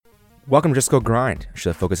Welcome to Just Go Grind, a show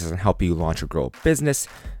that focuses on helping you launch or grow a business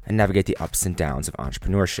and navigate the ups and downs of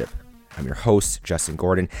entrepreneurship. I'm your host, Justin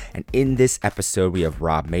Gordon, and in this episode, we have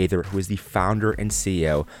Rob Mather, who is the founder and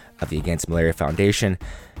CEO of the Against Malaria Foundation,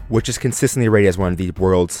 which is consistently rated as one of the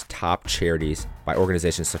world's top charities by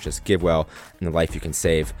organizations such as GiveWell and The Life You Can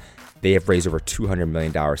Save. They have raised over $200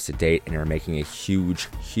 million to date and are making a huge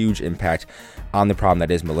impact on the problem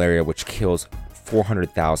that is malaria, which kills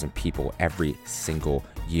 400,000 people every single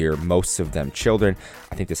year, most of them children.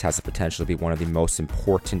 I think this has the potential to be one of the most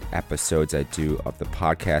important episodes I do of the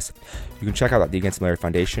podcast. You can check out the Against Malaria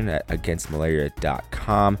Foundation at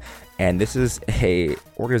againstmalaria.com. And this is a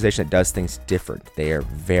organization that does things different. They are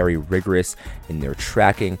very rigorous in their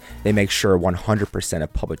tracking. They make sure 100%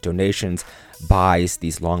 of public donations buys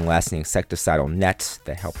these long-lasting insecticidal nets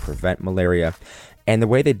that help prevent malaria. And the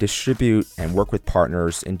way they distribute and work with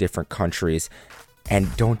partners in different countries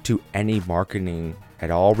and don't do any marketing at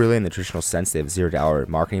all, really, in the traditional sense. They have $0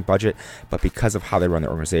 marketing budget, but because of how they run their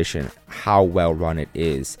organization, how well run it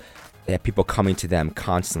is, they have people coming to them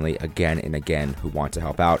constantly again and again who want to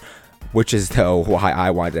help out, which is though why I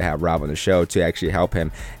wanted to have Rob on the show, to actually help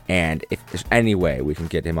him. And if there's any way we can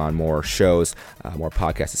get him on more shows, more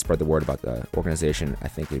podcasts to spread the word about the organization, I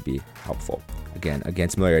think it'd be helpful. Again,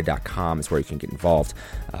 againstmalaria.com is where you can get involved,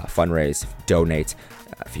 fundraise, donate.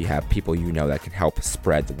 If you have people you know that can help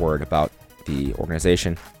spread the word about the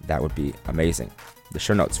organization, that would be amazing. The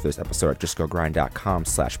show notes for this episode are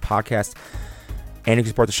justgogrind.com/podcast. And you can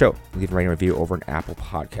support the show. Leave a rating and review over an Apple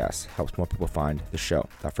Podcast. Helps more people find the show.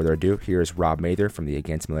 Without further ado, here is Rob Mather from the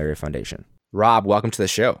Against Malaria Foundation. Rob, welcome to the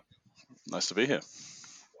show. Nice to be here.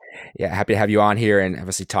 Yeah, happy to have you on here, and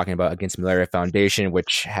obviously talking about Against Malaria Foundation,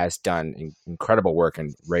 which has done incredible work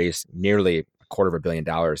and raised nearly $250 million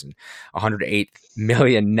and 108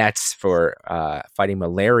 million nets for fighting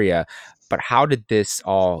malaria. But how did this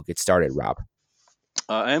all get started, Rob?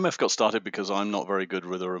 AMF got started because I'm not very good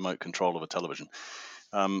with a remote control of a television.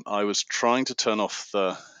 I was trying to turn off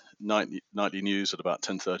the nightly news at about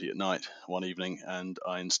 10:30 at night one evening, and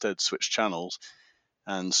I instead switched channels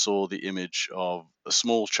and saw the image of a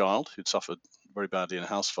small child who'd suffered very badly in a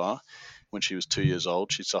house fire. When she was 2 years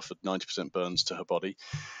old, she'd suffered 90% burns to her body.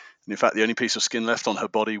 And in fact, the only piece of skin left on her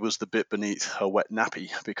body was the bit beneath her wet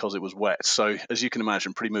nappy because it was wet. So, as you can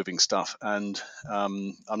imagine, pretty moving stuff. And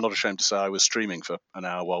I'm not ashamed to say I was streaming for an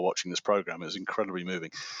hour while watching this program. It was incredibly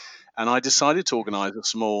moving. And I decided to organize a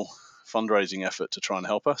small fundraising effort to try and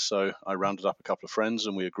help her. So I rounded up a couple of friends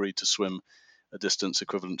and we agreed to swim a distance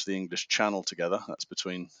equivalent to the English Channel together. That's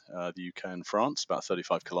between the UK and France, about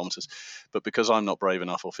 35 kilometers. But because I'm not brave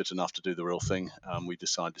enough or fit enough to do the real thing, we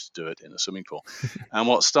decided to do it in a swimming pool. And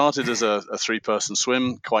what started as a three-person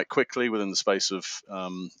swim, quite quickly, within the space of a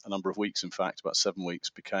number of weeks, in fact, about 7 weeks,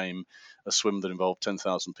 became a swim that involved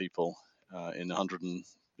 10,000 people in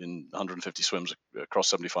 150 swims across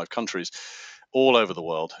 75 countries, all over the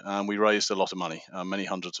world. We raised a lot of money, many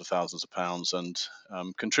hundreds of thousands of pounds, and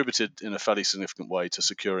contributed in a fairly significant way to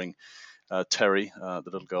securing Terry, the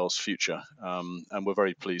little girl's future. And we're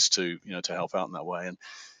very pleased to help out in that way.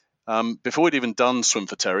 And before we'd even done Swim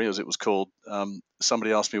for Terry, as it was called,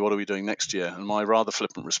 somebody asked me, what are we doing next year? And my rather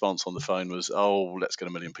flippant response on the phone was, let's get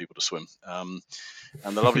 1 million people to swim. And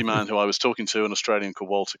the lovely man who I was talking to, an Australian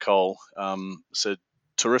called Walter Cole, said,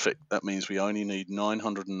 terrific. That means we only need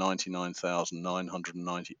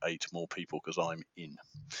 999,998 more people because I'm in.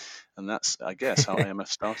 And that's, I guess, how AMF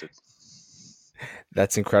started.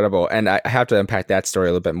 That's incredible. And I have to unpack that story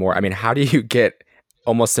a little bit more. I mean, how do you get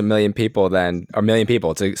almost 1 million people then, or 1 million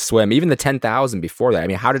people to swim, even the 10,000 before that? I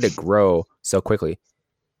mean, how did it grow so quickly?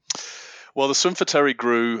 Well, the Swim for Terry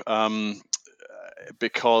grew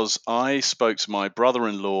because I spoke to my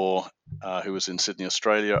brother-in-law who was in Sydney,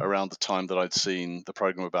 Australia, around the time that I'd seen the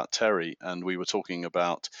program about Terry, and we were talking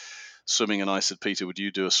about swimming, and I said, Peter, would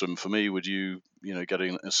you do a swim for me? Would you, get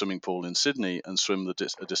in a swimming pool in Sydney and swim a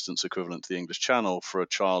distance equivalent to the English Channel for a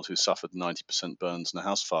child who suffered 90% burns in a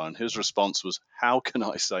house fire? And his response was, how can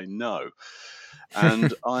I say no?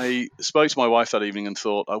 And I spoke to my wife that evening and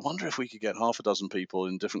thought, I wonder if we could get half a dozen people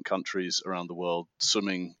in different countries around the world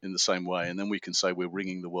swimming in the same way, and then we can say we're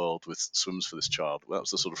ringing the world with swims for this child. Well, that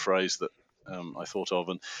was the sort of phrase that I thought of.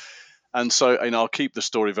 And so, I'll keep the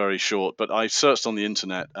story very short, but I searched on the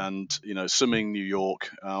internet and, swimming New York,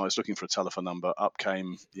 I was looking for a telephone number. Up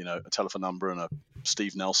came, a telephone number and a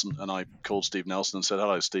Steve Nelson. And I called Steve Nelson and said,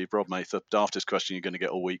 hello, Steve, Rob Mather, daftest question you're going to get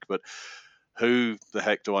all week, but who the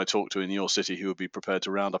heck do I talk to in your city who would be prepared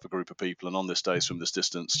to round up a group of people and on this day swim this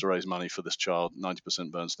distance to raise money for this child,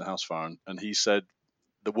 90% burns in a house fire? And he said,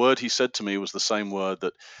 the word he said to me was the same word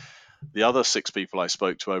that the other 6 people I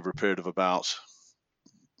spoke to over a period of about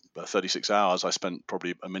 36 hours, I spent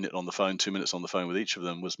probably a minute on the phone, 2 minutes on the phone with each of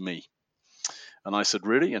them was me. And I said,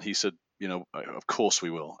 really? And he said, of course we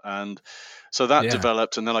will. And so that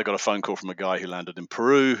developed. And then I got a phone call from a guy who landed in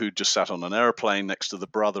Peru, who just sat on an airplane next to the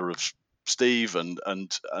brother of Steve, and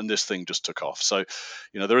this thing just took off. So,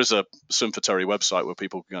 there is a Swim for Terry website where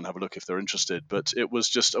people can go and have a look if they're interested. But it was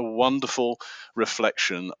just a wonderful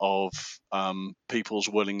reflection of people's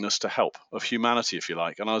willingness to help, of humanity, if you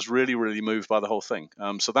like. And I was really, really moved by the whole thing.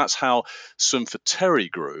 So that's how Swim for Terry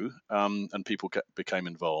grew, and people became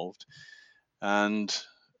involved. And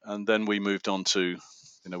then we moved on to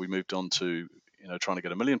trying to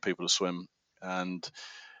get 1 million people to swim. And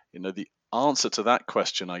the answer to that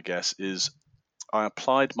question, I guess, is I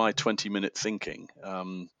applied my 20-minute thinking,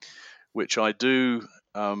 which I do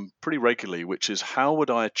pretty regularly, which is, how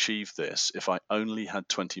would I achieve this if I only had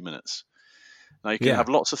 20 minutes? Now, you can have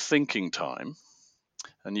lots of thinking time,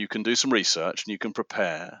 and you can do some research, and you can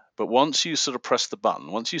prepare. But once you sort of press the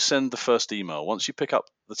button, once you send the first email, once you pick up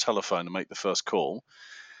the telephone and make the first call,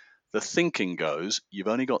 the thinking goes, you've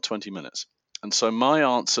only got 20 minutes. And so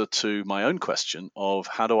my answer to my own question of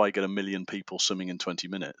how do I get 1 million people swimming in 20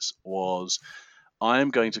 minutes was, I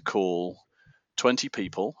am going to call 20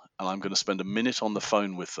 people, and I'm going to spend a minute on the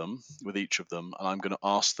phone with each of them, and I'm going to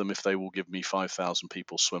ask them if they will give me 5,000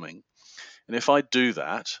 people swimming. And if I do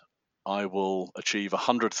that, I will achieve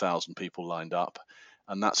 100,000 people lined up,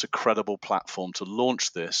 and that's a credible platform to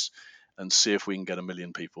launch this and see if we can get 1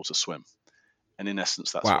 million people to swim. And in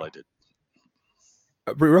essence, that's what I did.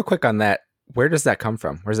 Real quick on that, where does that come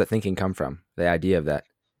from? Where does that thinking come from? The idea of that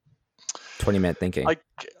 20-minute thinking.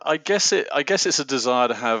 I guess it's a desire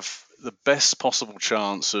to have the best possible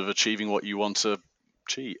chance of achieving what you want to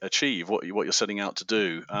achieve, what you're setting out to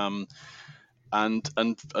do. And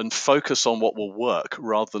focus on what will work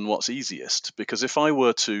rather than what's easiest. Because if I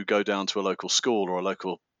were to go down to a local school or a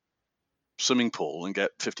local swimming pool and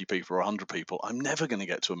get 50 people or 100 people, I'm never going to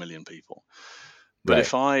get to 1 million people. But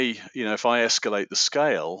if I escalate the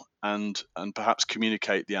scale and perhaps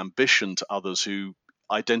communicate the ambition to others who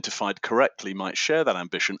identified correctly might share that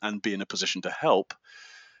ambition and be in a position to help,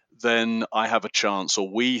 then I have a chance, or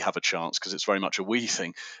we have a chance, because it's very much a we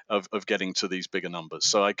thing, of getting to these bigger numbers.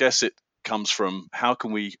 So I guess it comes from, how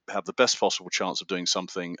can we have the best possible chance of doing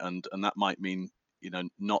something, and that might mean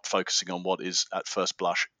not focusing on what is at first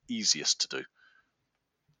blush easiest to do.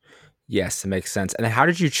 Yes, it makes sense. And how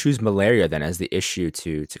did you choose malaria then as the issue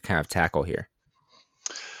to kind of tackle here?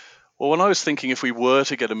 Well, when I was thinking, if we were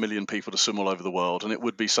to get 1 million people to swim all over the world, and it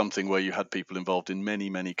would be something where you had people involved in many,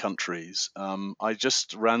 many countries, I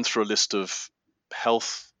just ran through a list of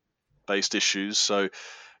health-based issues. So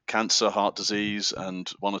cancer, heart disease,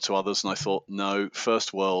 and one or two others. And I thought, no,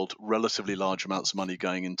 first world, relatively large amounts of money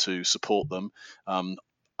going in to support them. I'm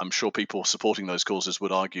sure people supporting those causes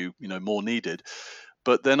would argue, more needed.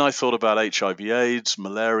 But then I thought about HIV/AIDS,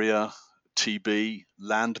 malaria, TB,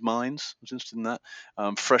 landmines. I was interested in that.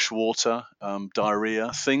 Fresh water,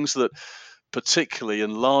 diarrhea, things that particularly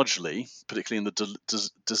and largely, particularly in the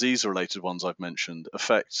disease-related ones I've mentioned,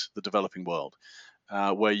 affect the developing world,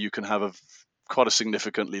 where you can have quite a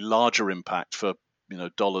significantly larger impact for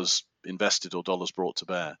dollars invested or dollars brought to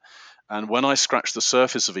bear. And when I scratched the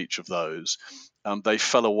surface of each of those, they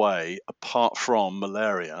fell away, apart from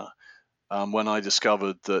malaria. When I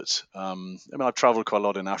discovered that, I've traveled quite a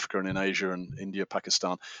lot in Africa and in Asia and India,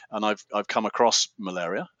 Pakistan, and I've come across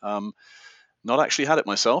malaria. Not actually had it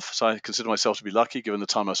myself, so I consider myself to be lucky given the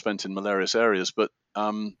time I've spent in malarious areas. But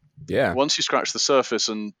once you scratch the surface,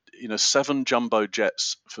 and 7 jumbo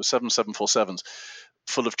jets for 7 747s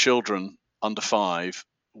full of children under 5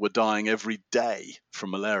 were dying every day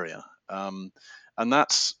from malaria, and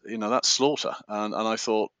that's slaughter. And I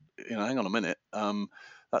thought, hang on a minute.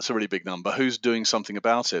 That's a really big number. Who's doing something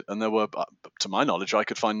about it? And there were, to my knowledge, I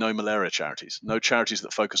could find no malaria charities, no charities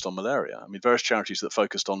that focused on malaria. Various charities that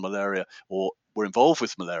focused on malaria or were involved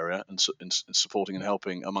with malaria and supporting and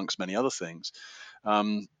helping, amongst many other things.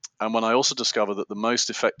 And when I also discovered that the most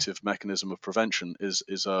effective mechanism of prevention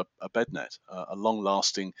is a bed net, a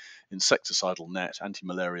long-lasting insecticidal net,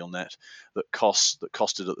 anti-malarial net that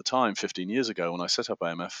costed at the time, 15 years ago when I set up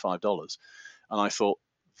AMF, $5. And I thought,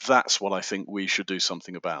 that's what I think we should do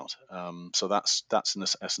something about. So that's in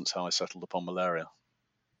essence how I settled upon malaria.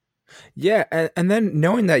 Yeah, and then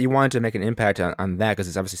knowing that you wanted to make an impact on that, because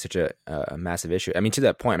it's obviously such a massive issue. To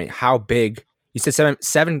that point, how big? You said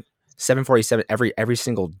 747 every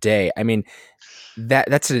single day.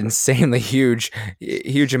 That's an insanely huge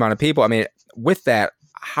amount of people. With that,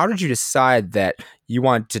 how did you decide that you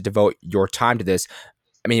wanted to devote your time to this?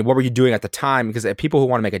 I mean, what were you doing at the time? Because people who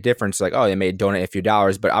want to make a difference, like, oh, they may donate a few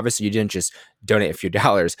dollars, but obviously you didn't just donate a few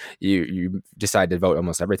dollars. You decided to devote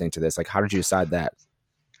almost everything to this. Like, how did you decide that?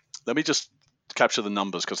 Let me just capture the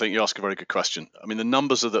numbers, because I think you ask a very good question. I mean, the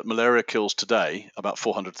numbers are that malaria kills today about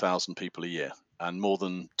 400,000 people a year, and more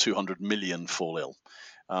than 200 million fall ill.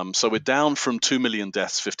 So we're down from 2 million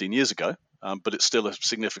deaths 15 years ago, but it's still a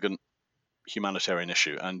significant humanitarian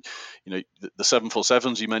issue. And the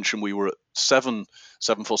 747s you mentioned, we were at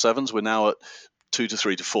 747s. We're now at 2 to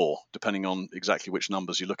 3 to 4, depending on exactly which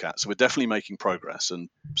numbers you look at. So we're definitely making progress, and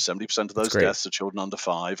 70% of those deaths are children under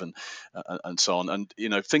 5, and so on. And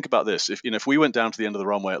think about this: if we went down to the end of the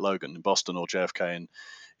runway at Logan in Boston, or JFK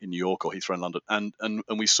in New York, or Heathrow in London, and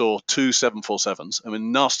we saw 2 747s. I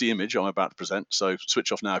mean, nasty image I'm about to present, so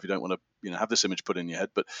switch off now if you don't want to have this image put in your head.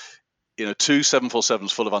 But 2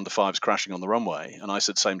 747s full of under 5s crashing on the runway, and I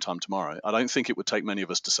said same time tomorrow, I don't think it would take many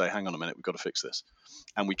of us to say, hang on a minute, we've got to fix this.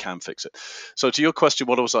 And we can fix it. So to your question,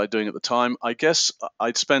 what was I doing at the time? I guess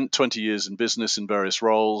I'd spent 20 years in business in various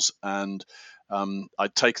roles, and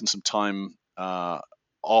I'd taken some time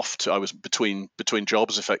off. I was between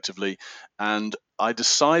jobs effectively, and I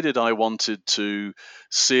decided I wanted to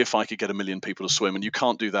see if I could get 1 million people to swim, and you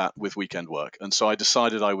can't do that with weekend work. And so I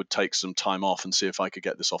decided I would take some time off and see if I could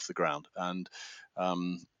get this off the ground. And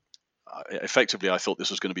effectively, I thought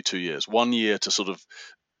this was going to be 2 years. 1 year to sort of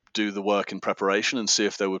do the work in preparation and see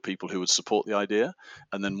if there were people who would support the idea,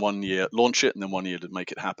 and then 1 year launch it, and then 1 year to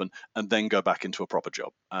make it happen, and then go back into a proper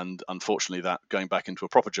job. And unfortunately, that going back into a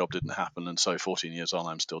proper job didn't happen, and so 14 years on,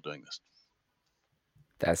 I'm still doing this.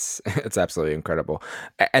 That's absolutely incredible.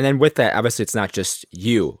 And then with that, obviously, it's not just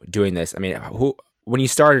you doing this. I mean, when you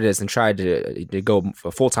started this and tried to go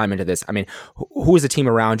full time into this, I mean, who was the team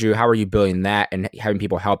around you? How are you building that and having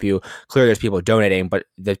people help you? Clearly, there's people donating, but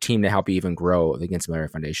the team to help you even grow the Against Malaria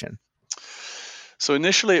Foundation. So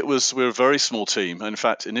initially, we were a very small team. In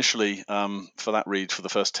fact, initially, for that read for the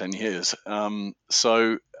first 10 years.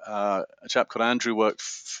 A chap called Andrew worked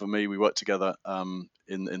for me. We worked together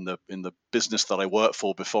in the business that I worked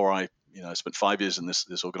for before I spent 5 years in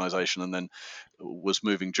this organization, and then was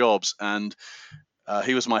moving jobs. And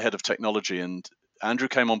he was my head of technology. And Andrew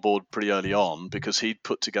came on board pretty early on because he'd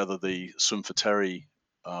put together the Swim for Terry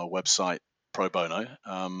website pro bono,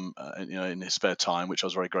 in his spare time, which I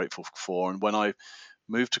was very grateful for. And when I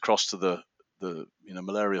moved across to the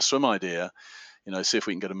malaria swim idea, see if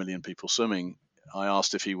we can get 1 million people swimming, I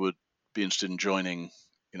asked if he would be interested in joining,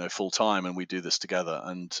 full time, and we do this together.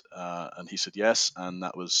 And he said yes, and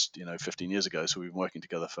that was 15 years ago. So we've been working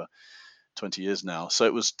together for 20 years now. So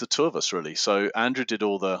it was the two of us really. So Andrew did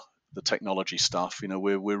all the technology stuff.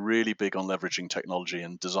 We're really big on leveraging technology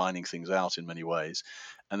and designing things out in many ways.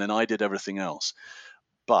 And then I did everything else.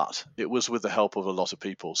 But it was with the help of a lot of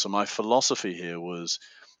people. So my philosophy here was,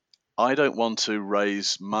 I don't want to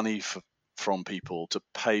raise money from people to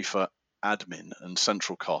pay for admin and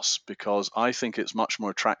central costs, because I think it's much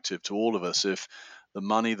more attractive to all of us if the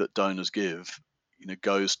money that donors give,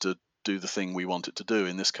 goes to do the thing we want it to do,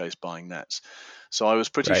 in this case buying nets. So I was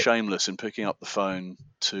pretty shameless in picking up the phone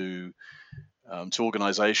to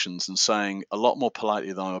organizations and saying, a lot more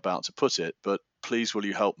politely than I'm about to put it, but please will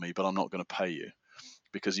you help me, but I'm not going to pay you,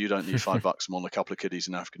 because you don't need $5 more than a couple of kiddies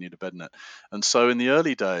in Africa need a bed net. And so in the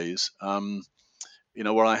early days,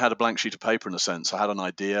 where I had a blank sheet of paper, in a sense, I had an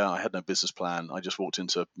idea, I had no business plan. I just walked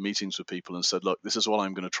into meetings with people and said, look, this is what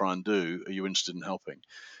I'm going to try and do. Are you interested in helping?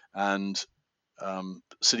 And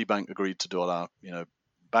Citibank agreed to do all our,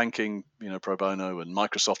 banking, pro bono, and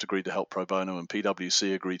Microsoft agreed to help pro bono, and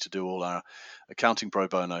PwC agreed to do all our accounting pro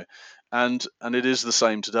bono. And it is the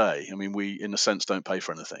same today. I mean, we, in a sense, don't pay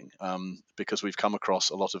for anything, because we've come across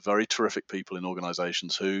a lot of very terrific people in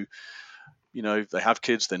organizations who, they have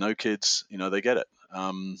kids, they know kids, they get it,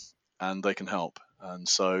 and they can help. And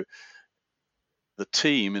so the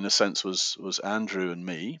team, in a sense, was Andrew and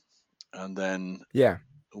me, and then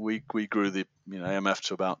we grew the AMF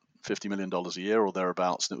to about $50 million a year or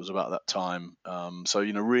thereabouts, and it was about that time. So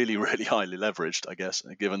really, really highly leveraged, I guess,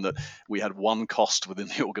 given that we had one cost within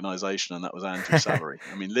the organization, and that was Andrew's salary.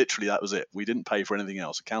 I mean, literally, that was it. We didn't pay for anything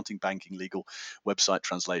else: accounting, banking, legal, website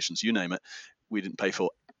translations, you name it. We didn't pay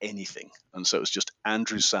for anything, and so it was just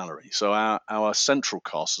Andrew's salary. So our central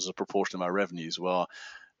costs as a proportion of our revenues were,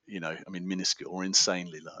 minuscule or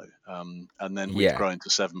insanely low. And then we've grown to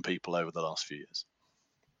 7 people over the last few years.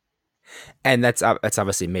 And that's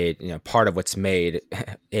obviously made, part of what's made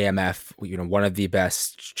AMF, one of the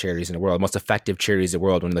best charities in the world, most effective charities in the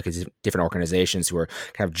world. When you look at different organizations who are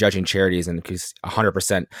kind of judging charities, and because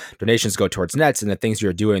 100% donations go towards nets, and the things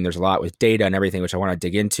you're doing, there's a lot with data and everything, which I want to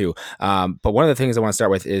dig into. But one of the things I want to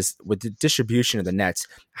start with is with the distribution of the nets.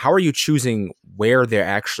 How are you choosing where they're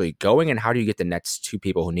actually going, and how do you get the nets to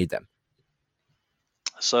people who need them?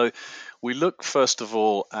 So we look first of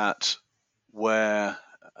all at where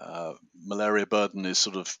malaria burden is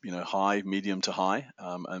sort of high, medium to high.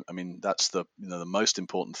 I mean that's the most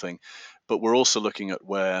important thing. But we're also looking at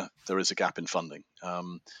where there is a gap in funding,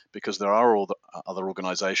 because there are all the other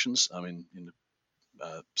organisations. I mean,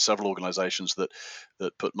 several organisations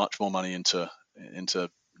that put much more money into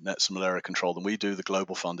nets and malaria control than we do. The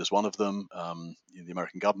Global Fund is one of them. The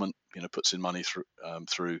American government, puts in money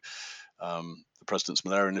through the President's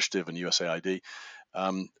Malaria Initiative and USAID.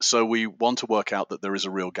 So we want to work out that there is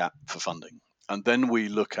a real gap for funding. And then we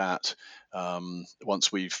look at,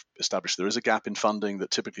 once we've established there is a gap in funding that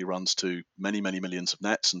typically runs to many, many millions of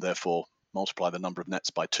nets, and therefore multiply the number of nets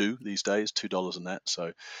by two these days, $2 a net.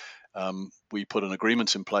 So we put an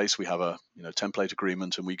agreement in place. We have a template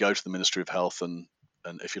agreement, and we go to the Ministry of Health and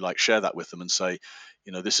if you like, share that with them and say,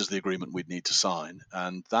 this is the agreement we'd need to sign.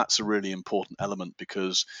 And that's a really important element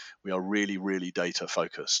because we are really, really data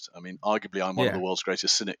focused. I mean, arguably, I'm one of the Yeah. world's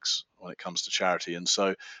greatest cynics when it comes to charity. And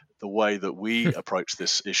so the way that we approach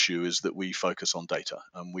this issue is that we focus on data.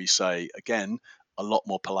 And we say, again, a lot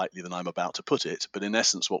more politely than I'm about to put it, but in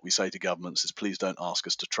essence, what we say to governments is, please don't ask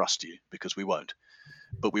us to trust you, because we won't.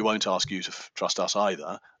 But we won't ask you to trust us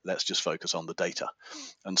either. Let's just focus on the data.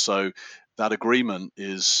 And so that agreement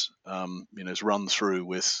is run through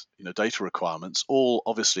with data requirements, all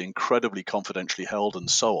obviously incredibly confidentially held and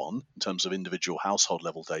so on in terms of individual household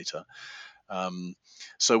level data. Um,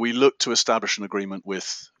 so we look to establish an agreement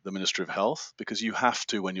with the Ministry of Health, because you have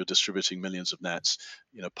to, when you're distributing millions of nets,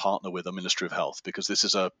 partner with the Ministry of Health, because this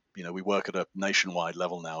is we work at a nationwide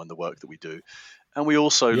level now in the work that we do. And we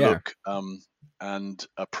also Yeah. look and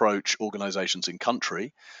approach organizations in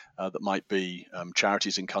country that might be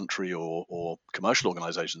charities in country or commercial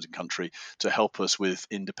organizations in country to help us with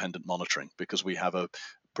independent monitoring, because we have a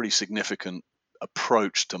pretty significant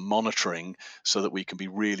approach to monitoring so that we can be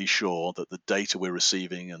really sure that the data we're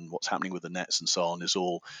receiving and what's happening with the nets and so on is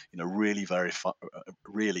all really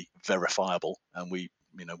really verifiable, and we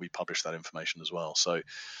publish that information as well. So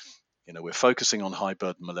we're focusing on high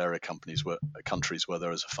burden malaria countries where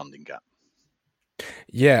there is a funding gap.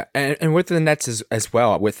 Yeah, and with the nets as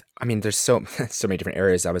well. I mean, there's so so many different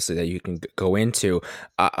areas, obviously, that you can go into.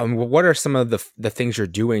 What are some of the things you're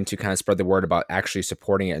doing to kind of spread the word about actually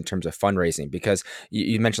supporting it in terms of fundraising? Because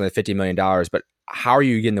you mentioned the $50 million, but how are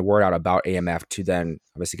you getting the word out about AMF to then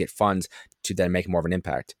obviously get funds to then make more of an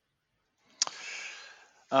impact?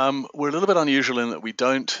 We're a little bit unusual in that we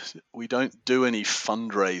don't do any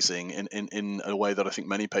fundraising in a way that I think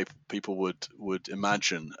many people would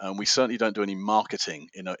imagine. We certainly don't do any marketing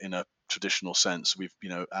in a traditional sense. We've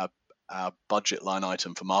our budget line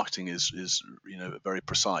item for marketing is very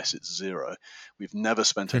precise. It's zero. We've never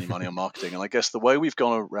spent any money on marketing, and I guess the way we've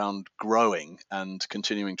gone around growing and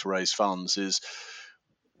continuing to raise funds is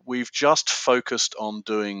we've just focused on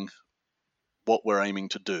doing what we're aiming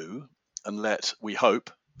to do, and we hope,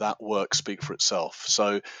 that work speak for itself.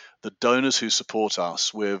 So the donors who support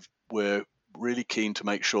us, we're really keen to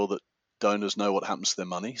make sure that donors know what happens to their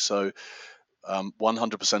money. So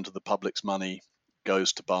 100% of the public's money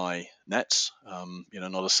goes to buy nets.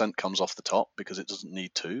 Not a cent comes off the top, because it doesn't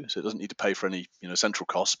need to. So it doesn't need to pay for any central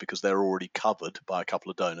costs, because they're already covered by a couple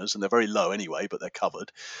of donors, and they're very low anyway, but they're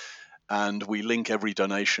covered. And we link every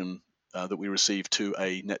donation that we receive to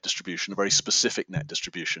a net distribution, a very specific net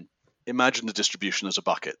distribution. Imagine the distribution as a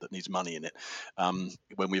bucket that needs money in it.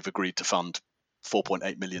 When we've agreed to fund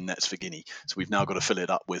 4.8 million nets for Guinea, so we've now got to fill it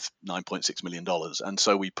up with $9.6 million. And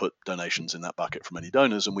so we put donations in that bucket from any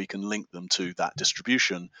donors, and we can link them to that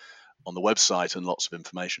distribution on the website and lots of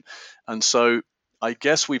information. And so I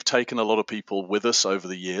guess we've taken a lot of people with us over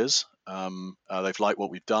the years. They've liked what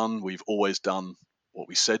we've done. We've always done what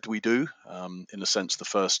we said we do. In a sense, the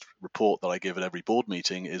first report that I give at every board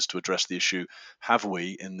meeting is to address the issue: have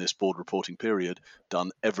we, in this board reporting period,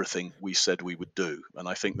 done everything we said we would do? And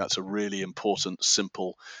I think that's a really important,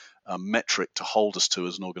 simple metric to hold us to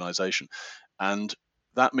as an organization. And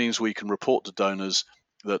that means we can report to donors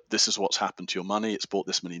that this is what's happened to your money. It's bought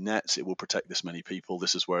this many nets. It will protect this many people.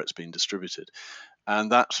 This is where it's been distributed. And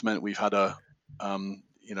that's meant we've had a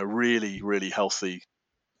really, really healthy,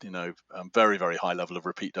 very, very high level of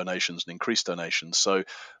repeat donations and increased donations. So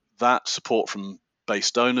that support from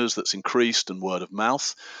base donors that's increased, and word of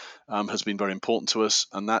mouth has been very important to us.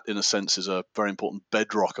 And that, in a sense, is a very important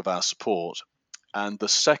bedrock of our support. And the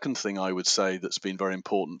second thing I would say that's been very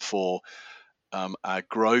important for our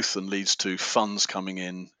growth and leads to funds coming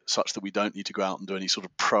in such that we don't need to go out and do any sort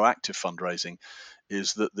of proactive fundraising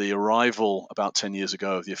is that the arrival about 10 years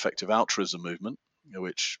ago of the effective altruism movement,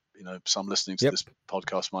 which some listening to this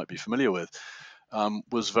podcast might be familiar with,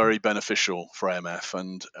 was very beneficial for AMF.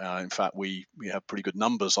 And in fact, we have pretty good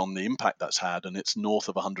numbers on the impact that's had, and it's north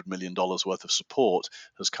of $100 million worth of support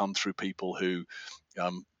has come through people who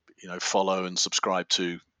follow and subscribe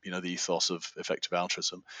to the ethos of effective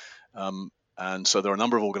altruism. And so there are a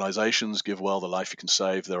number of organizations, Give Well, The Life You Can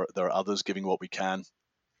Save. There are others giving what we can.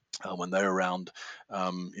 When they were around,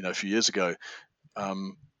 a few years ago,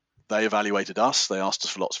 they evaluated us. They asked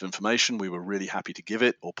us for lots of information. We were really happy to give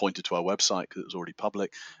it, or pointed to our website because it was already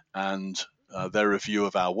public. And their review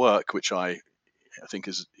of our work, which I think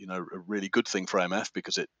is a really good thing for AMF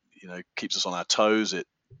because it keeps us on our toes.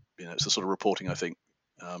 It's the sort of reporting I think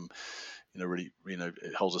really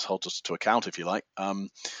it holds us to account, if you like.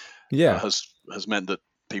 Has meant that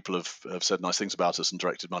people have said nice things about us and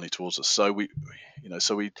directed money towards us. So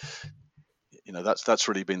that's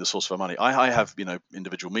really been the source of our money. I have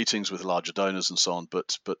individual meetings with larger donors and so on,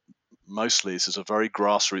 but mostly this is a very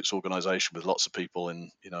grassroots organization with lots of people in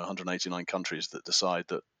 189 countries that decide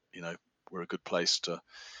that we're a good place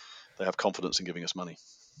they have confidence in giving us money.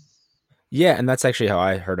 Yeah, and that's actually how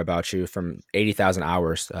I heard about you, from 80,000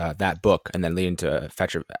 Hours, that book, and then leading to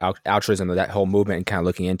effective altruism, that whole movement, and kind of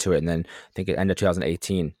looking into it. And then I think at the end of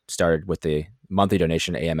 2018 started with the monthly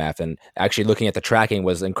donation to AMF, and actually looking at the tracking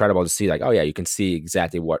was incredible to see, like, oh yeah, you can see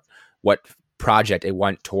exactly what project it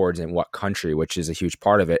went towards and what country, which is a huge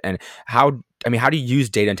part of it. And how do you use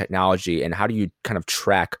data and technology, and how do you kind of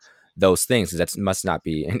track those things? Because that must not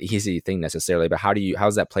be an easy thing necessarily, but how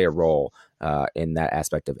does that play a role in that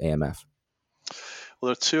aspect of AMF? Well,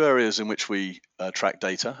 there are two areas in which we track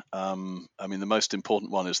data. The most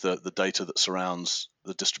important one is the data that surrounds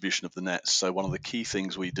the distribution of the nets. So one of the key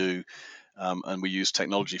things we do, and we use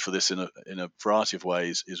technology for this in a variety of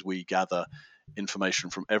ways, is we gather information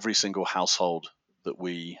from every single household that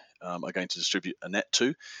we are going to distribute a net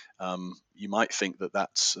to. You might think that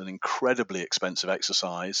that's an incredibly expensive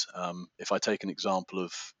exercise. If I take an example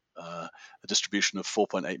of a distribution of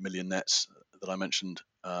 4.8 million nets that I mentioned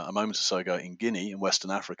a moment or so ago in Guinea, in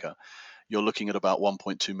Western Africa, you're looking at about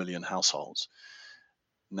 1.2 million households.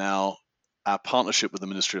 Now, our partnership with the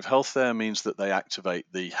Ministry of Health there means that they activate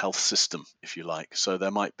the health system, if you like. So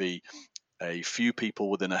there might be a few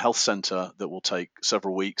people within a health center that will take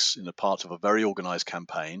several weeks in a part of a very organized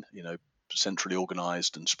campaign, centrally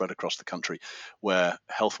organized and spread across the country, where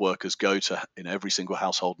health workers go to every single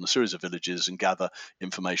household in a series of villages and gather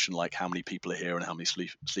information like how many people are here and how many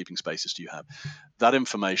sleeping spaces do you have. That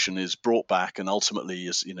information is brought back and ultimately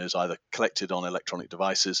is either collected on electronic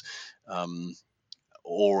devices,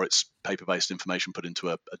 or it's paper-based information put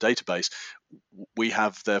into a database. We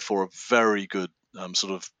have therefore a very good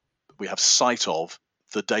we have sight of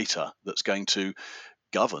the data that's going to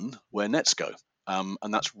govern where nets go.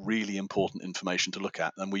 And that's really important information to look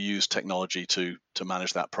at. And we use technology to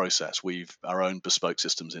manage that process. We've our own bespoke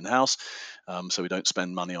systems in-house, so we don't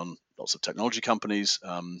spend money on lots of technology companies.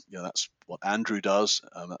 That's what Andrew does.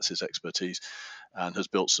 That's his expertise, and has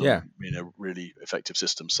built some really effective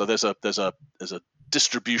systems. So there's a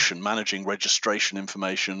distribution, managing registration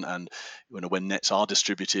information, and when nets are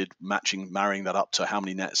distributed, marrying that up to how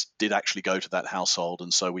many nets did actually go to that household.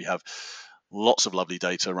 And so we have lots of lovely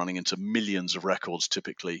data running into millions of records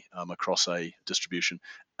typically across a distribution.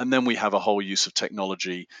 And then we have a whole use of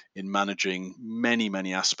technology in managing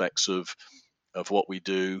many aspects of what we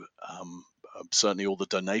do. Certainly all the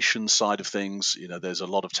donation side of things, there's a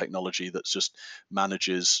lot of technology that's just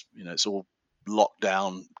manages, it's all locked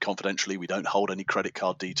down confidentially. We don't hold any credit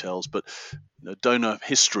card details, but donor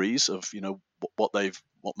histories of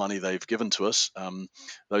what money they've given to us,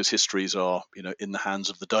 those histories are in the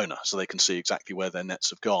hands of the donor, so they can see exactly where their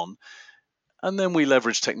nets have gone. And then we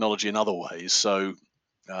leverage technology in other ways. So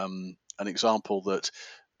an example that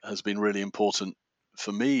has been really important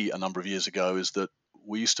for me a number of years ago is that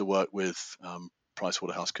we used to work with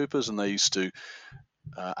PricewaterhouseCoopers, and they used to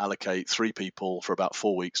allocate 3 people for about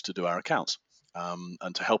 4 weeks to do our accounts,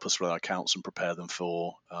 and to help us with our accounts and prepare them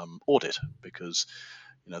for audit, because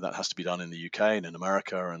that has to be done in the UK and in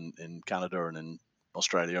America and in Canada and in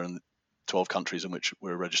Australia and 12 countries in which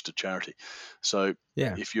we're a registered charity. So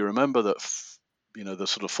if you remember that, the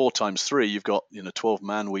sort of 4 times 3, you've got 12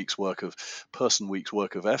 person weeks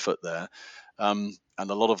work of effort there, and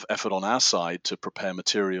a lot of effort on our side to prepare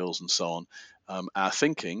materials and so on. Our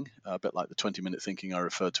thinking, a bit like the 20-minute thinking I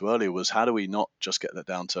referred to earlier, was how do we not just get that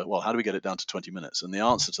down to, well, how do we get it down to 20 minutes? And the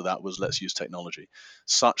answer to that was let's use technology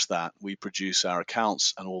such that we produce our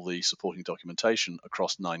accounts and all the supporting documentation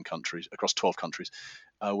across 12 countries,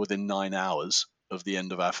 within 9 hours of the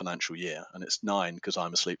end of our financial year. And it's 9 because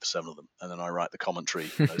I'm asleep for 7 of them. And then I write the commentary,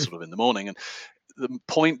 sort of in the morning. And the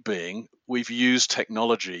point being, we've used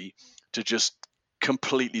technology to just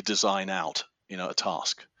completely design out, a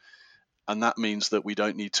task. And that means that we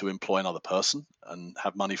don't need to employ another person and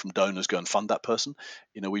have money from donors go and fund that person.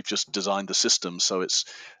 We've just designed the system so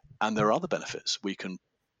and there are other benefits. We can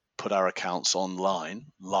put our accounts online,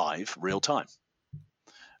 live, real time.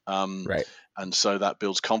 Right. And so that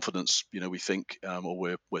builds confidence, we think,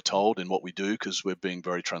 or we're told in what we do, because we're being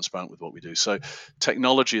very transparent with what we do. So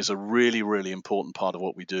technology is a really, really important part of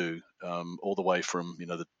what we do, all the way from,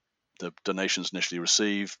 the donations initially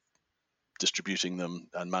received, distributing them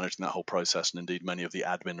and managing that whole process, and indeed many of the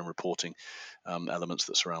admin and reporting elements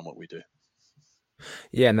that surround what we do.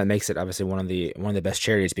 Yeah, and that makes it obviously one of the best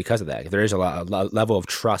charities because of that. There is a level of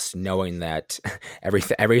trust knowing that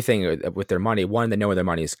everything with their money, one, they know where their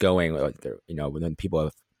money is going. When people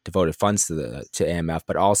have devoted funds to AMF,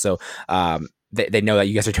 but also they know that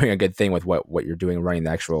you guys are doing a good thing with what you're doing, running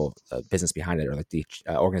the actual business behind it, or like the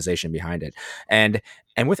organization behind it, and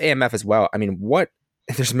with AMF as well. I mean,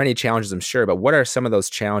 there's many challenges, I'm sure, but what are some of those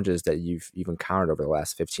challenges that you've encountered over the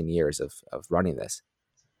last 15 years of running this?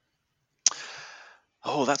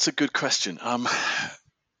 Oh, that's a good question.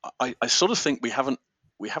 I sort of think we haven't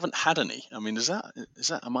had any. I mean, is that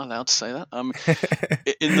am I allowed to say that?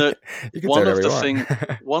 In the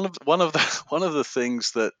one of the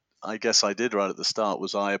things that I guess I did right at the start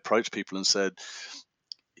was I approached people and said,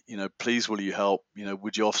 please, will you help?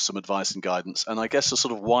 Would you offer some advice and guidance? And I guess a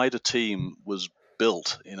sort of wider team was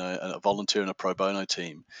built, a volunteer and a pro bono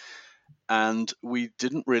team. And we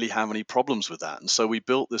didn't really have any problems with that. And so we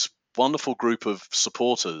built this wonderful group of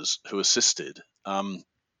supporters who assisted. And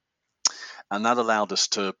that allowed us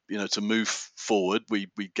to move forward. We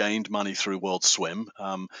gained money through World Swim.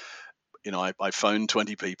 I phoned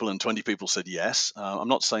 20 people and 20 people said yes. I'm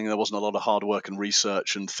not saying there wasn't a lot of hard work and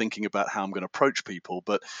research and thinking about how I'm going to approach people,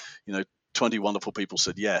 but 20 wonderful people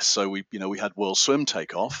said yes. So we had World Swim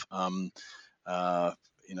take off.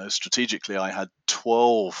 Strategically, I had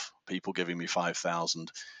 12 people giving me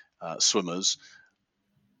 5,000 swimmers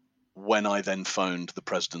when I then phoned the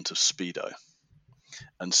president of Speedo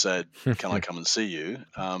and said, can I come and see you?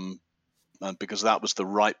 And because that was the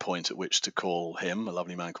right point at which to call him, a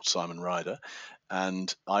lovely man called Simon Ryder.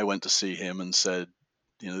 And I went to see him and said,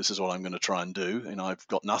 this is what I'm going to try and do. I've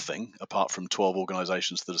got nothing apart from 12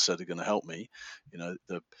 organizations that have said they're going to help me.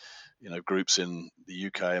 Groups in the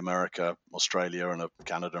UK, America, Australia, and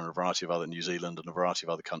Canada, and a variety of other, New Zealand, and a variety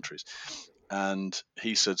of other countries. And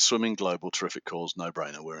he said, Swimming Global, terrific cause, no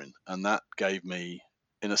brainer, we're in. And that gave me,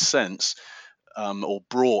 in a sense, or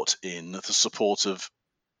brought in the support of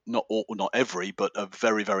not every, but a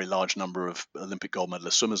very, very large number of Olympic gold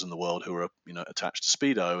medalist swimmers in the world who are, attached to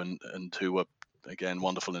Speedo and who were, again,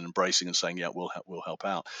 wonderful in embracing and saying, yeah, we'll help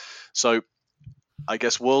out. So I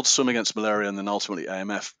guess World Swim Against Malaria and then ultimately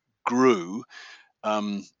AMF grew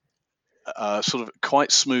sort of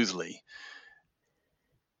quite smoothly.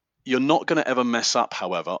 You're not going to ever mess up,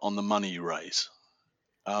 however, on the money you raise.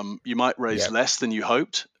 You might raise less than you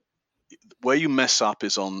hoped. Where you mess up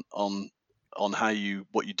is on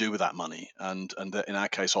what you do with that money, and in our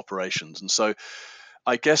case, operations. And so,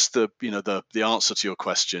 I guess the answer to your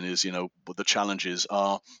question is, what the challenges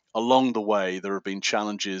are along the way. There have been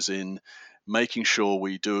challenges in making sure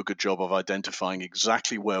we do a good job of identifying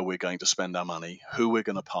exactly where we're going to spend our money, who we're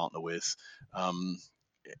going to partner with.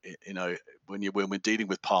 When we're dealing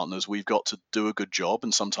with partners, we've got to do a good job,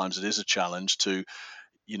 and sometimes it is a challenge to,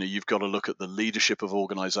 you've got to look at the leadership of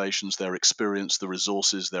organizations, their experience, the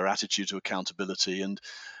resources, their attitude to accountability, and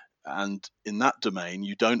in that domain,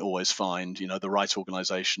 you don't always find, the right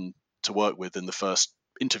organization to work with in the first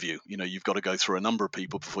interview. You've got to go through a number of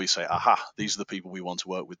people before you say, aha, these are the people we want to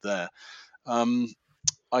work with there.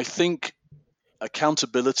 I think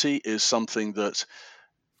accountability is something that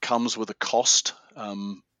comes with a cost,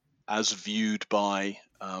 as viewed by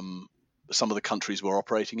some of the countries we're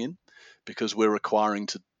operating in, because we're requiring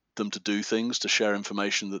them to do things, to share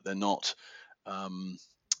information that they're not,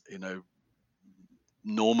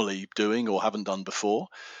 normally doing or haven't done before.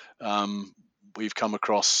 We've come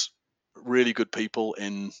across really good people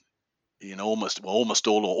in almost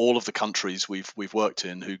all of the countries we've worked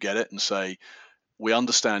in who get it and say, we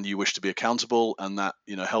understand you wish to be accountable, and that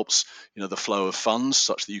helps the flow of funds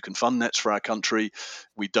such that you can fund nets for our country.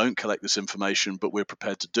 We don't collect this information, but we're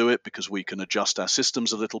prepared to do it because we can adjust our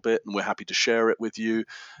systems a little bit, and we're happy to share it with you.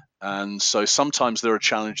 And so sometimes there are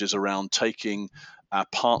challenges around taking our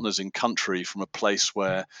partners in country from a place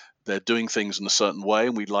where they're doing things in a certain way,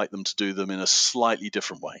 and we'd like them to do them in a slightly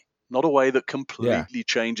different way, not a way that completely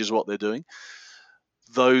changes what they're doing.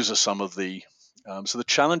 Those are some of the so the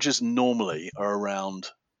challenges normally are around,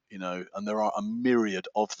 and there are a myriad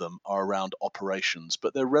of them, are around operations,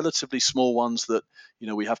 but they're relatively small ones that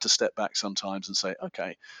we have to step back sometimes and say,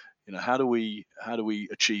 okay, how do we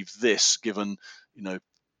achieve this, given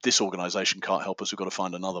this organization can't help us, we've got to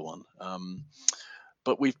find another one.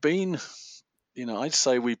 But we've been, I'd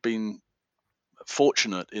say we've been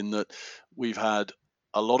fortunate in that we've had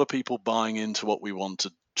a lot of people buying into what we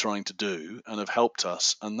wanted, trying to do, and have helped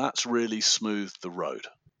us, and that's really smoothed the road.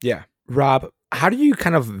 Yeah. Rob, how do you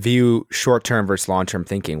kind of view short-term versus long-term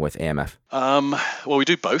thinking with AMF? Well, we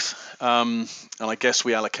do both, and I guess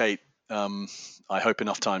we allocate, I hope,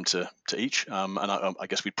 enough time to each, and I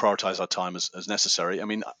guess we prioritize our time as necessary. I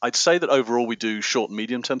mean, I'd say that overall we do short and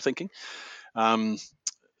medium-term thinking.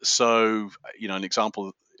 So, an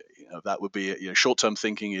example of that would be, short-term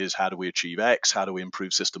thinking is, how do we achieve X? How do we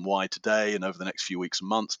improve system Y today and over the next few weeks and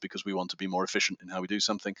months, because we want to be more efficient in how we do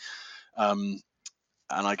something. And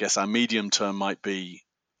I guess our medium term might be,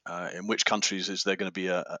 in which countries is there going to be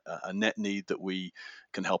a net need that we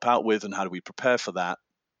can help out with, and how do we prepare for that?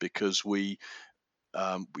 Because we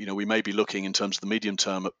may be looking in terms of the medium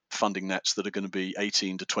term at funding nets that are going to be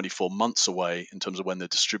 18 to 24 months away in terms of when they're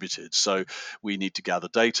distributed. So we need to gather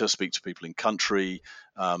data, speak to people in country,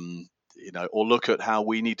 or look at how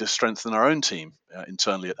we need to strengthen our own team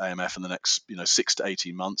internally at AMF in the next 6 to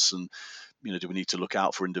 18 months. And do we need to look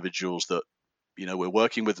out for individuals that we're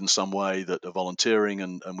working with in some way that are volunteering,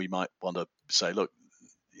 and we might want to say, look,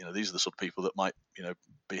 these are the sort of people that might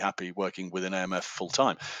be happy working within AMF full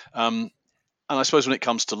time. And I suppose when it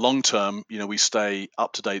comes to long term, we stay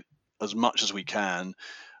up to date as much as we can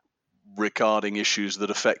regarding issues that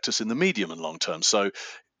affect us in the medium and long term. So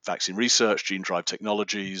vaccine research, gene drive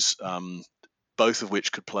technologies, both of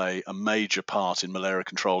which could play a major part in malaria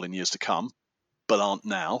control in years to come, but aren't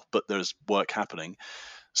now, but there's work happening.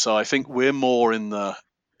 So I think we're more in the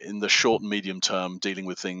short and medium term, dealing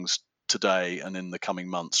with things today and in the coming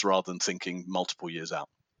months, rather than thinking multiple years out.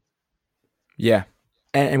 Yeah.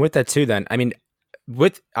 And with that too, then, I mean,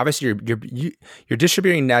 with obviously you're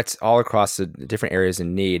distributing nets all across the different areas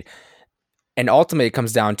in need, and ultimately it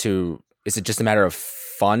comes down to, is it just a matter of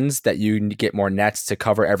funds that you get more nets to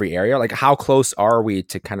cover every area? Like, how close are we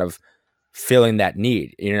to kind of filling that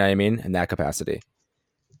need? You know what I mean? In that capacity,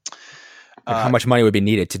 like how much money would be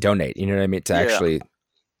needed to donate? You know what I mean? To actually,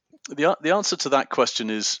 the answer to that question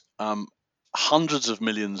is hundreds of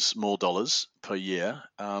millions more dollars per year.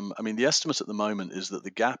 I mean, the estimate at the moment is that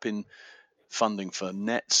the gap in funding for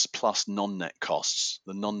nets plus non-net costs,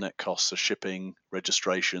 the non-net costs are shipping,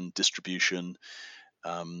 registration, distribution,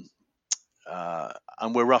 and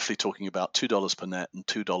we're roughly talking about $2 per net and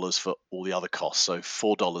 $2 for all the other costs, so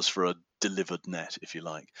 $4 for a delivered net, if you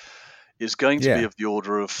like, is going to be of the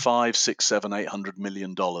order of $500, $600, $700, $800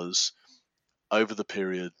 million over the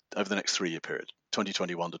next 3-year period,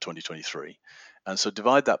 2021 to 2023. And so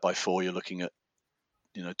divide that by 4, you're looking at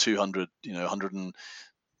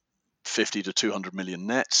 150 to 200 million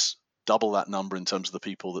nets. Double that number in terms of the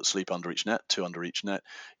people that sleep under each net, 2 under each net.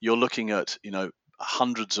 You're looking at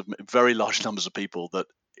hundreds of very large numbers of people that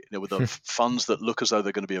with the funds that look as though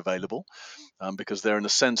they're going to be available, because they're in a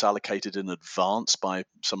sense allocated in advance by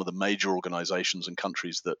some of the major organizations and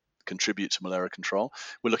countries that contribute to malaria control.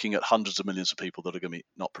 We're looking at hundreds of millions of people that are going to be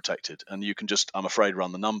not protected, and you can just, I'm afraid,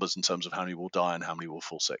 run the numbers in terms of how many will die and how many will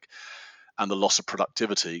fall sick, and the loss of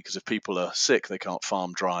productivity, because if people are sick, they can't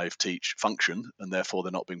farm, drive, teach, function, and therefore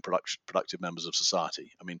they're not being productive members of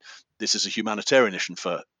society. I mean, this is a humanitarian issue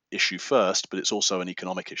first, but it's also an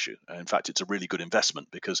economic issue. In fact, it's a really good investment,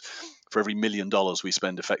 because for every $1 million we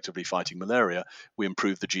spend effectively fighting malaria, we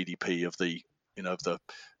improve the GDP of the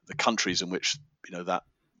countries in which that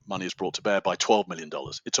money is brought to bear by $12 million.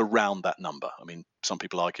 It's around that number. I mean, some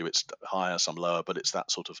people argue it's higher, some lower, but it's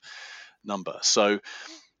that sort of number. So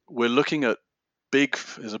we're looking at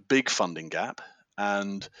there's a big funding gap,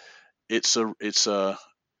 and it's a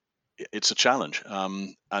challenge,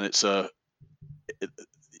 and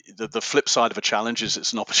the flip side of a challenge is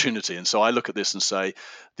it's an opportunity. And so I look at this and say,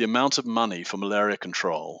 the amount of money for malaria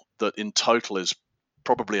control that in total is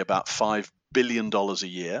probably about $5 billion a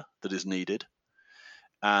year that is needed,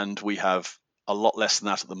 and we have a lot less than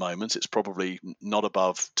that at the moment. It's probably not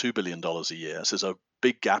above $2 billion a year. So there's a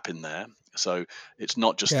big gap in there. So it's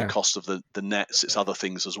not just the Yeah. cost of the nets, it's other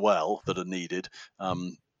things as well that are needed.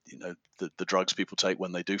 The drugs people take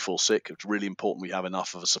when they do fall sick, it's really important we have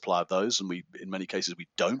enough of a supply of those, and in many cases we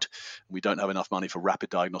don't. We don't have enough money for rapid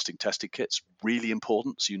diagnostic testing kits, really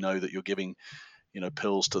important, so you know that you're giving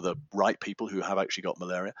pills to the right people who have actually got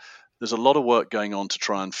malaria. There's a lot of work going on to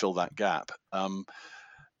try and fill that gap.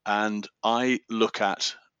 And I look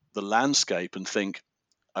at the landscape and think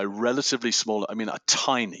a relatively small, a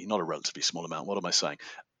tiny, not a relatively small amount, what am I saying?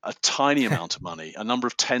 A tiny amount of money, a number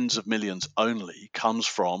of tens of millions only, comes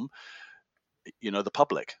from, the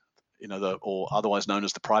public, or otherwise known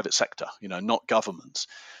as the private sector, not governments.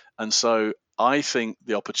 And so I think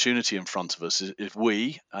the opportunity in front of us is if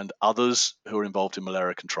we and others who are involved in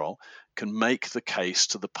malaria control can make the case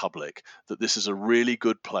to the public that this is a really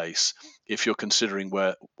good place if you're considering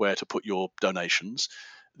where to put your donations.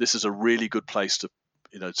 This is a really good place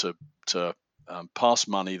to pass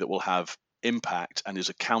money that will have impact and is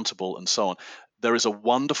accountable and so on. There is a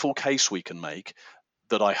wonderful case we can make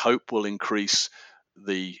that I hope will increase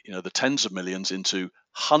the tens of millions into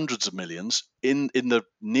hundreds of millions in the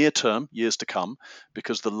near term, years to come,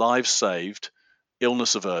 because the lives saved,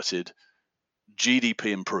 illness averted, GDP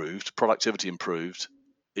improved, productivity improved,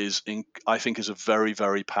 I think is a very,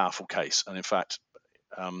 very powerful case. And in fact,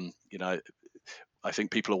 I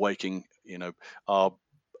think people are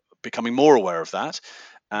becoming more aware of that,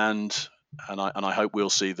 and I hope we'll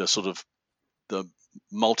see the sort of the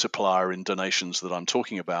multiplier in donations that I'm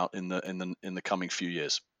talking about in the coming few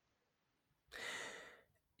years.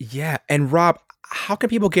 Yeah. And Rob, how can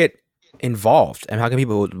people get involved, and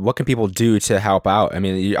what can people do to help out? I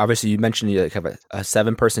mean, you mentioned you have a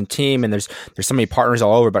 7-person team, and there's so many partners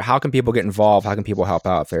all over, but how can people get involved? How can people help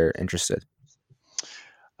out if they're interested?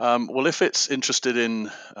 Well, if it's interested in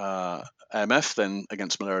AMF, then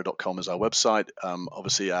againstmalaria.com is our website.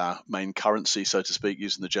 Obviously, our main currency, so to speak,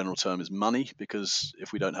 using the general term, is money, because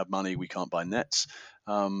if we don't have money, we can't buy nets.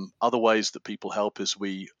 Other ways that people help is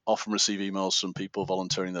we often receive emails from people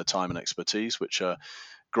volunteering their time and expertise, which are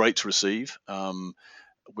great to receive.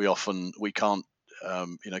 We can't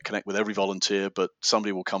connect with every volunteer, but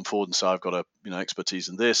somebody will come forward and say, I've got expertise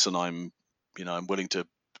in this, and I'm willing to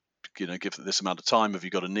give this amount of time. Have you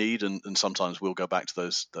got a need? And sometimes we'll go back to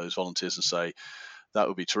those volunteers and say, that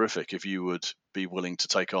would be terrific if you would be willing to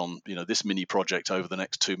take on this mini project over the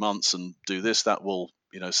next 2 months and do this. That will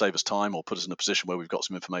save us time or put us in a position where we've got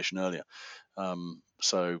some information earlier.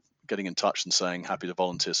 So getting in touch and saying happy to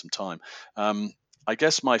volunteer some time. I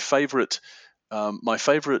guess my favorite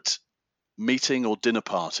meeting or dinner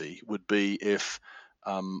party would be if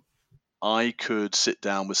I could sit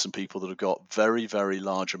down with some people that have got very, very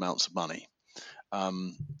large amounts of money.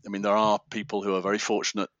 There are people who are very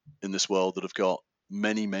fortunate in this world that have got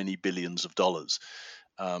many, many billions of dollars.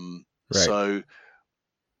 Right. So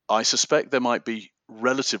I suspect there might be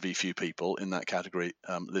relatively few people in that category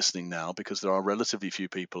listening now, because there are relatively few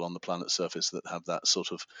people on the planet's surface that have that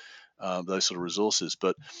sort of those sort of resources.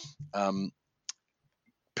 But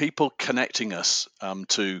people connecting us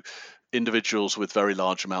to individuals with very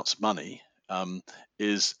large amounts of money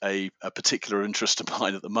is a particular interest of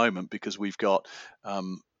mine at the moment, because we've got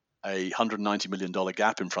a $190 million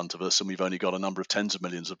gap in front of us, and we've only got a number of tens of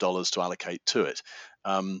millions of dollars to allocate to it.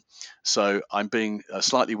 So I'm being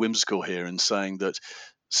slightly whimsical here in saying that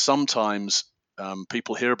sometimes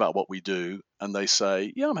people hear about what we do and they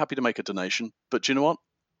say, yeah, I'm happy to make a donation, but do you know what?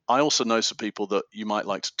 I also know some people that you might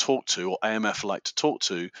like to talk to, or AMF like to talk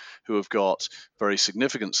to, who have got very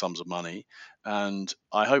significant sums of money. And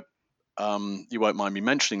I hope you won't mind me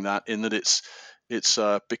mentioning that, in that it's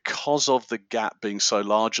because of the gap being so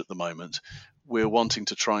large at the moment, we're wanting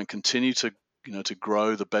to try and continue to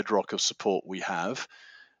grow the bedrock of support we have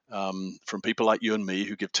from people like you and me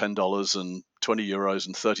who give $10 and 20 euros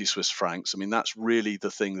and 30 Swiss francs. That's really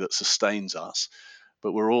the thing that sustains us.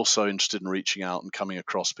 But we're also interested in reaching out and coming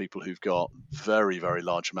across people who've got very, very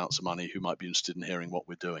large amounts of money who might be interested in hearing what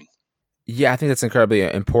we're doing. Yeah, I think that's incredibly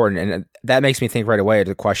important. And that makes me think right away to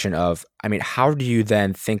the question of, how do you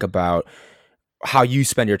then think about how you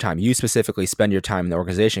spend your time? You specifically spend your time in the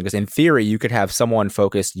organization, because in theory, you could have someone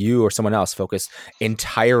focused, you or someone else focused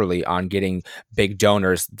entirely on getting big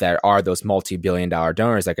donors that are those multi-billion-dollar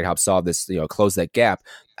donors that could help solve this, close that gap.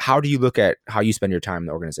 How do you look at how you spend your time in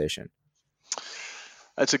the organization?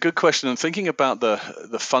 It's a good question. And thinking about the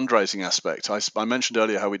fundraising aspect, I mentioned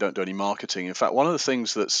earlier how we don't do any marketing. In fact, one of the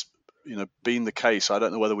things that's been the case, I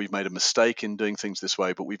don't know whether we've made a mistake in doing things this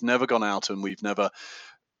way, but we've never gone out and we've never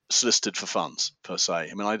solicited for funds per se.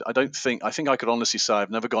 I mean, I think I could honestly say I've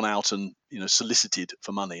never gone out and solicited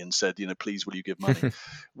for money and said, please will you give money.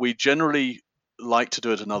 We generally like to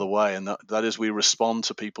do it another way, and that is we respond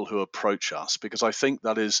to people who approach us, because I think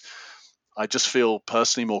I just feel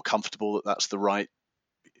personally more comfortable that that's the right,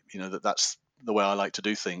 that's the way I like to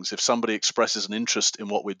do things. If somebody expresses an interest in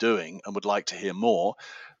what we're doing and would like to hear more,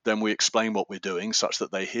 then we explain what we're doing such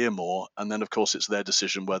that they hear more, and then of course it's their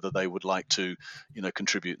decision whether they would like to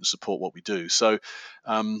contribute and support what we do. So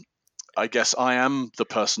I guess I am the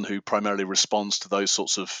person who primarily responds to those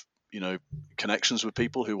sorts of connections with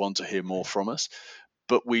people who want to hear more from us.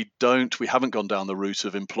 But we haven't gone down the route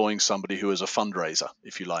of employing somebody who is a fundraiser,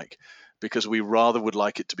 if you like, because we rather would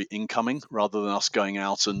like it to be incoming rather than us going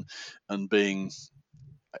out and being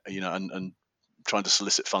and trying to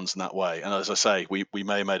solicit funds in that way. And as I say, we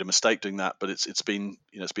may have made a mistake doing that, but it's been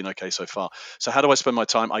okay so far. So how do I spend my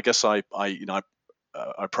time? I guess I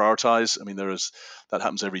prioritize. I mean, that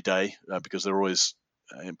happens every day, because they're always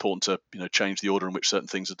important to change the order in which certain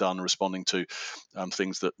things are done, responding to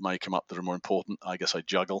things that may come up that are more important. I guess I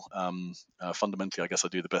juggle. Fundamentally, I guess I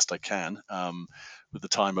do the best I can with the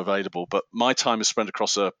time available. But my time is spread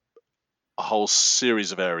across a whole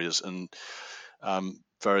series of areas, and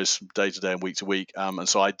various day to day and week to week. And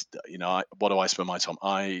so what do I spend my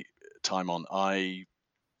time on?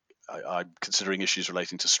 I'm considering issues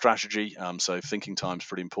relating to strategy. So thinking time is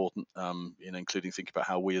pretty important, including thinking about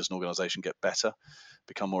how we as an organization get better,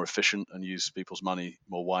 become more efficient, and use people's money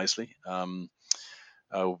more wisely.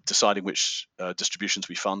 Deciding which distributions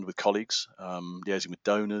we fund with colleagues, liaising with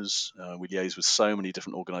donors. We liaise with so many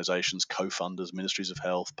different organizations, co-funders, ministries of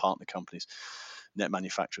health, partner companies, net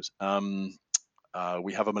manufacturers.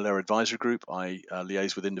 We have a malaria advisory group. I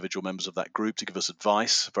liaise with individual members of that group to give us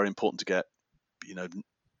advice. Very important to get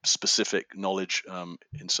specific knowledge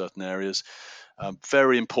in certain areas.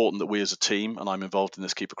 Very important that we as a team, and I'm involved in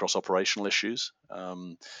this, keep across operational issues.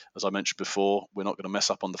 As I mentioned before, we're not going to mess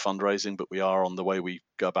up on the fundraising, but we are on the way we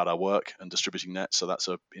go about our work and distributing net. So that's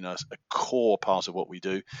a core part of what we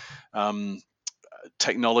do.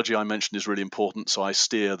 Technology, I mentioned, is really important. So I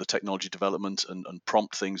steer the technology development and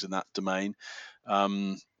prompt things in that domain.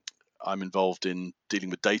 I'm involved in dealing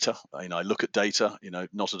with data. I look at data,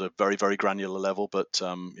 not at a very, very granular level, but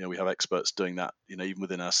we have experts doing that, even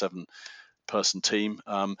within our 7-person team.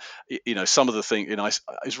 Some of the things,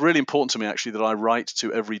 it's really important to me actually that I write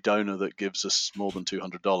to every donor that gives us more than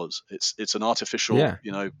 $200. It's an artificial,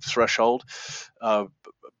 threshold,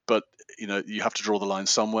 but you have to draw the line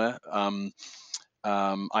somewhere.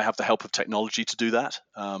 I have the help of technology to do that,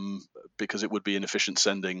 because it would be inefficient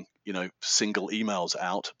sending, single emails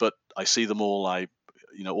out. But I see them all, I,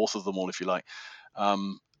 author them all, if you like,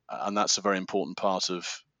 and that's a very important part of,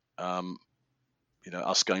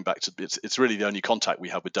 us going back to. It's really the only contact we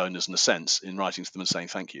have with donors, in a sense, in writing to them and saying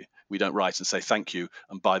thank you. We don't write and say thank you,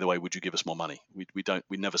 and by the way, would you give us more money?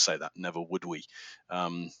 We never say that. Never would we.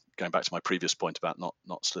 Going back to my previous point about not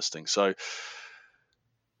soliciting. So.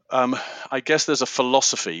 I guess there's a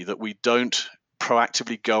philosophy that we don't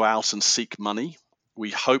proactively go out and seek money. We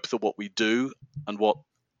hope that what we do and what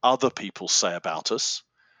other people say about us,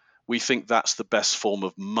 we think that's the best form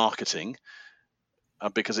of marketing,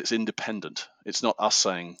 because it's independent. It's not us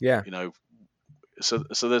saying, So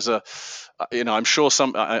there's I'm sure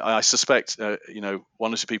I suspect,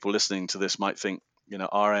 one or two people listening to this might think,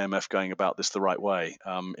 are AMF going about this the right way,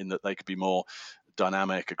 in that they could be more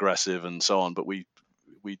dynamic, aggressive, and so on, but we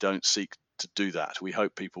don't seek to do that. We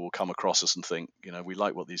hope people will come across us and think, we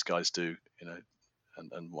like what these guys do,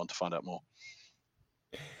 and want to find out more.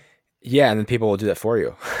 Yeah, and then people will do that for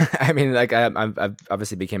you. I mean, like I've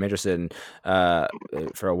obviously became interested in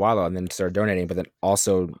for a while, and then started donating. But then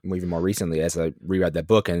also, even more recently, as I reread that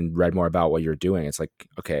book and read more about what you're doing, it's like,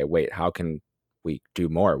 okay, wait, how can we do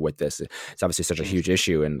more with this? It's obviously such a huge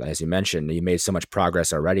issue, and as you mentioned, you made so much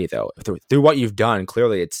progress already. Though through what you've done,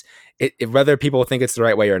 clearly, whether people think it's the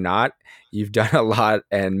right way or not, you've done a lot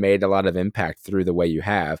and made a lot of impact through the way you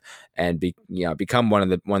have, and become one of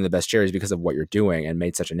the best charities because of what you're doing, and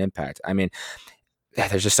made such an impact. I mean,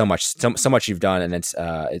 there's just so much you've done, and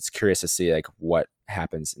it's curious to see like what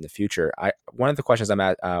happens in the future. One of the questions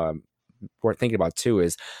we're thinking about too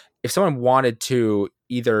is, if someone wanted to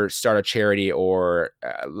either start a charity or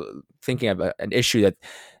thinking of an issue that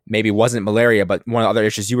maybe wasn't malaria, but one of the other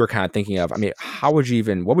issues you were kind of thinking of, I mean, what would you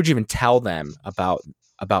even tell them about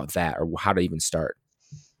that, or how to even start?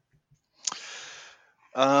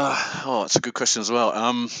 It's a good question as well.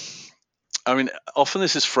 I mean, often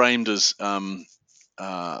this is framed as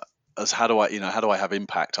as how do I have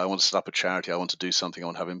impact? I want to set up a charity. I want to do something. I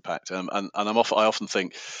want to have impact. And I often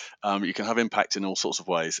think you can have impact in all sorts of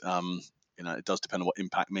ways. It does depend on what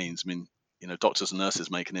impact means. I mean, doctors and nurses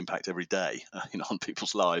make an impact every day, on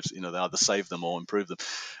people's lives. They either save them or improve them.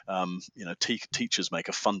 Teachers make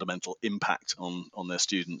a fundamental impact on their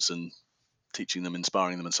students and teaching them,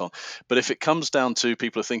 inspiring them, and so on. But if it comes down to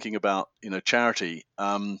people are thinking about, charity,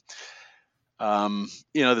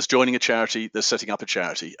 there's joining a charity, there's setting up a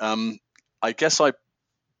charity. I guess I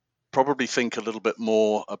probably think a little bit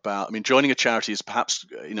more about, joining a charity is perhaps,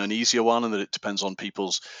 an easier one, and that it depends on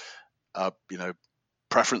people's,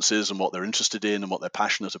 preferences and what they're interested in and what they're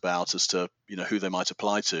passionate about as to, who they might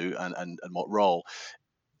apply to and what role.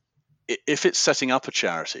 If it's setting up a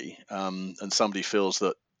charity, and somebody feels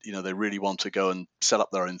that, they really want to go and set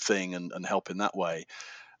up their own thing and help in that way,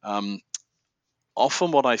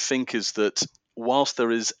 often what I think is that whilst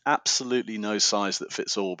there is absolutely no size that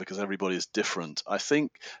fits all because everybody is different, I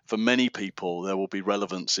think for many people there will be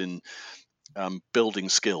relevance in building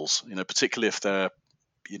skills, particularly if they're,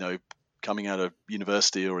 coming out of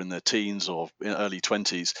university or in their teens or in early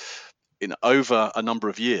 20s, over a number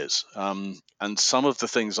of years. And some of the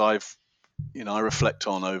things I reflect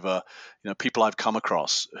on over, people I've come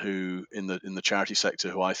across who in the charity sector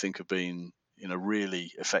who I think have been,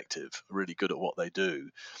 really effective, really good at what they do.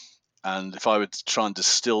 And if I would try and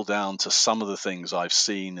distill down to some of the things I've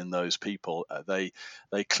seen in those people, they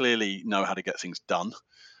clearly know how to get things done.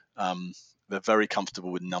 They're very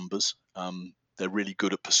comfortable with numbers. They're really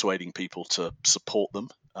good at persuading people to support them.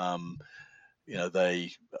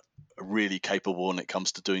 They are really capable when it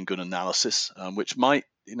comes to doing good analysis, which might,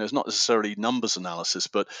 is not necessarily numbers analysis,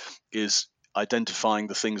 but is identifying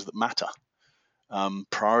the things that matter,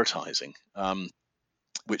 prioritizing,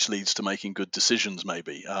 which leads to making good decisions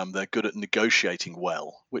maybe. They're good at negotiating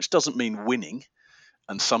well, which doesn't mean winning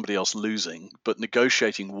and somebody else losing, but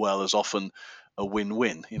negotiating well is often a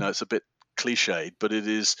win-win. It's a bit cliched, but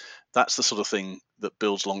that's the sort of thing that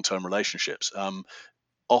builds long-term relationships.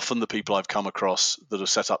 Often the people I've come across that have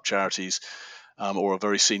set up charities or are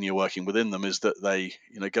very senior working within them is that they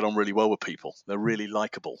get on really well with people. They're really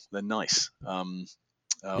likable. They're nice. Often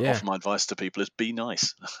my advice to people is be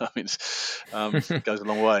nice. It goes a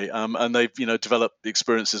long way. And they've developed the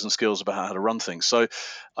experiences and skills about how to run things. So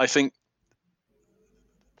I think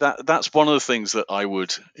that's one of the things that I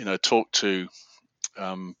would talk to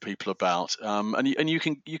people about. And you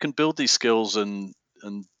can build these skills and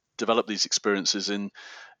develop these experiences in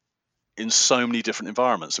so many different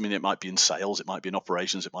environments. It might be in sales, it might be in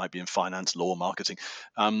operations, it might be in finance, law, marketing.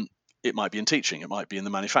 It might be in teaching, it might be in the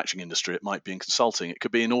manufacturing industry, it might be in consulting. It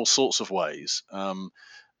could be in all sorts of ways.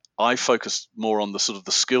 I focus more on the sort of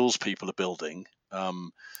the skills people are building,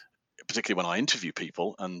 particularly when I interview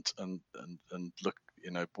people and look,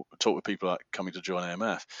 talk with people about coming to join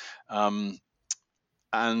AMF.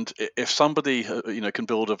 And if somebody can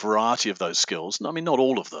build a variety of those skills, not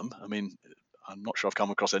all of them. I'm not sure I've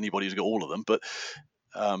come across anybody who's got all of them, but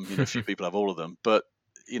a few people have all of them. But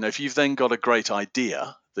if you've then got a great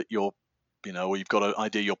idea that you're, or you've got an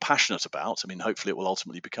idea you're passionate about, hopefully it will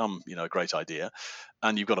ultimately become, a great idea,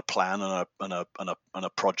 and you've got a plan and a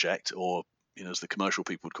project, or as the commercial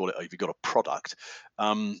people would call it, if you've got a product,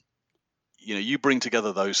 you bring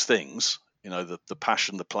together those things, the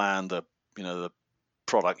passion, the plan, the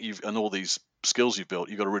product, and all these skills you've built,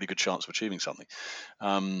 you've got a really good chance of achieving something.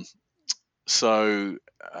 Some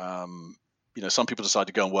people decide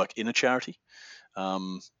to go and work in a charity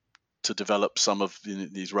to develop some of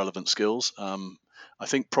these relevant skills. I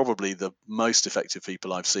think probably the most effective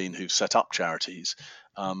people I've seen who've set up charities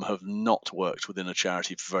have not worked within a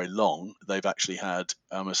charity for very long. They've actually had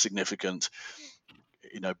a significant,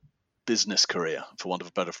 business career, for want of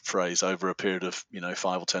a better phrase, over a period of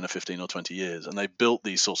 5 or 10 or 15 or 20 years, and they've built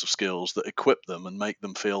these sorts of skills that equip them and make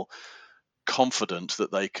them feel confident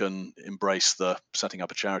that they can embrace the setting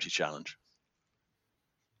up a charity challenge.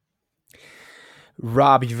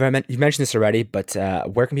 Rob, you've mentioned this already, but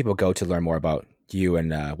where can people go to learn more about you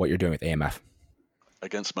and what you're doing with AMF?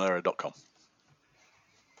 Againstmalaria.com.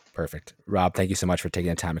 Perfect. Rob, thank you so much for taking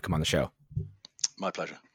the time to come on the show. My pleasure.